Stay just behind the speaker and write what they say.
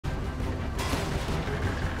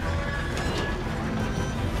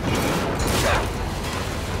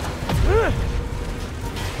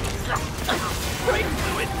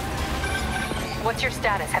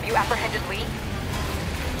status? Have you apprehended Lee?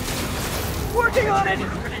 Working on it!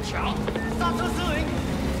 刹车失灵。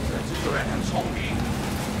这蜘蛛人很聪明，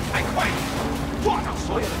太快了，抓到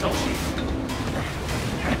所有的东西。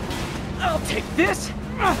I'll take this!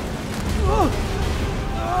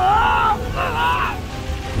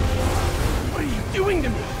 What are you doing to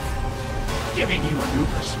me? Giving you a new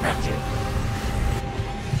perspective.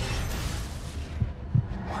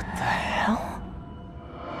 What the hell?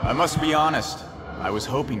 I must be honest. I was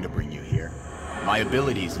hoping to bring you here. My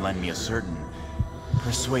abilities lend me a certain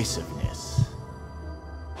persuasiveness.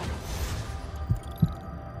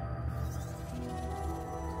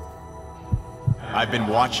 I've been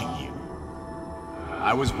watching you.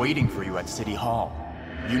 I was waiting for you at City Hall.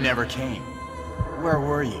 You never came. Where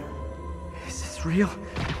were you? Is this real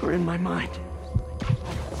or in my mind?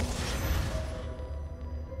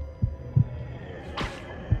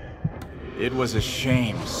 It was a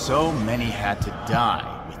shame so many had to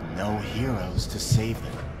die with no heroes to save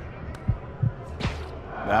them.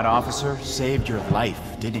 That officer saved your life,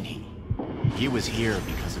 didn't he? He was here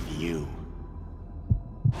because of you.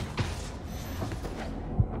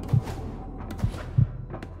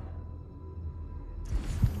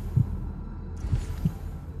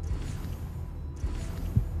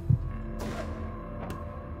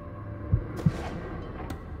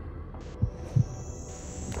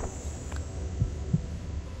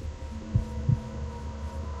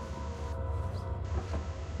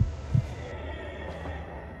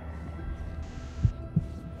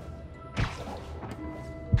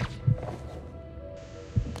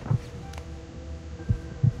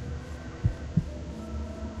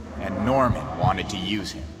 Norman wanted to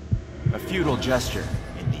use him. A futile gesture,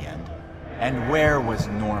 in the end. And where was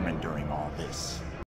Norman during all this?